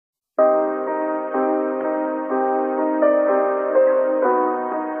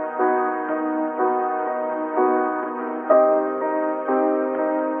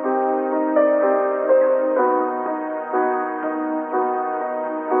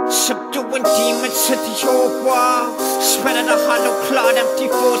Subduing demons to the old world, spreading a hollow cloud, empty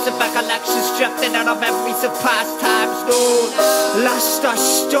force of recollections drifting out of memories of past times known, lost or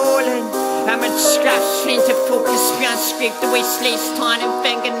stolen. I'm in scraps, trained to focus beyond scraped away slates, torn and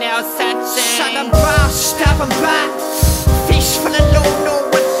fingernails etching. Shut them brow, stab them back, face full of low, no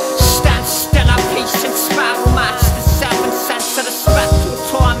one stand still, our patience spiral match the seven sense of the spectral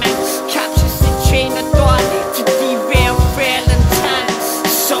torment, captures the chain of thought to derail frail intent.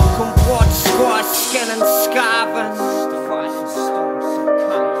 Soaking water, score, skin and scarring.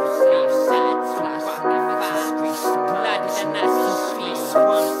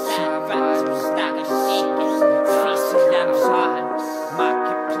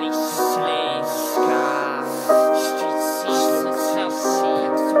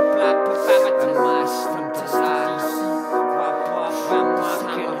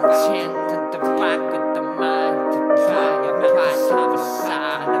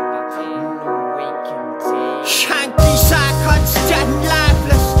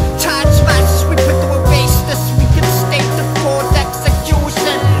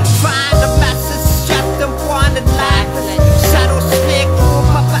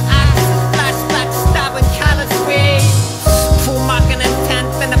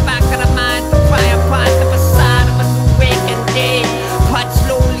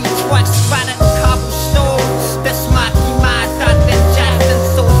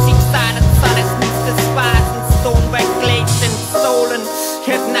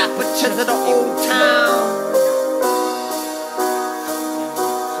 Kidnappers of the old town.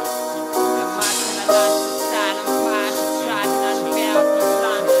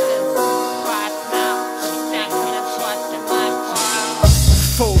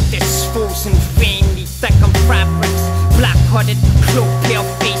 Focus, fools and vainly second fabrics, black-hearted, cloak, pale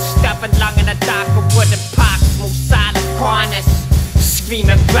face, stubborn lung in a darker wooden park, smooth silent corners,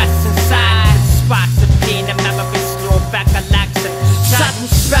 screaming breaths inside, spots of pain and memories, slow back relaxing. Sudden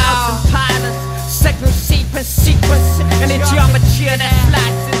spells and patterns, signals seeping sequence, and a geometry that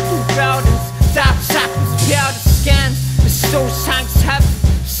slides into buildings. Dark shackles peel the skin, the soul hangs heavy.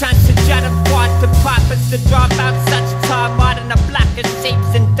 Sense of jet and water purpose to drop out such turmoil in the blackest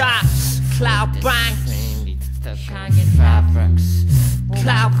shapes and dark. Cloud banks, hanging fabrics,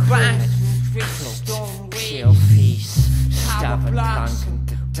 cloud banks, pale face, stubborn tongue,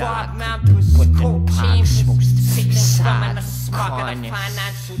 dark mountains, cold teams, sad.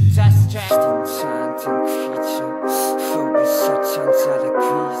 Financial distress, enchanting creature, filled with such angelic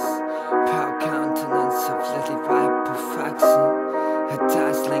grace, proud countenance of lily white perfection, her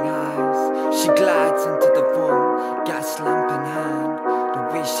dazzling eyes. She glides into the room, gas lamp in hand. The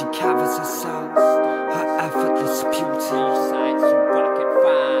way she carries herself, her effortless beauty, sides of rocket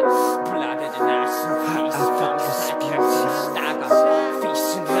fire, blooded and ashen face, her effortless beauty, stagger,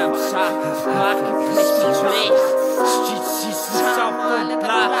 facing them sharp, marketplace place.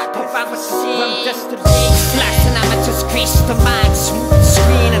 Flashing amateurs crease the mind, smooth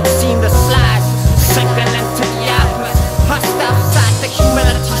screen and seamless slides. Second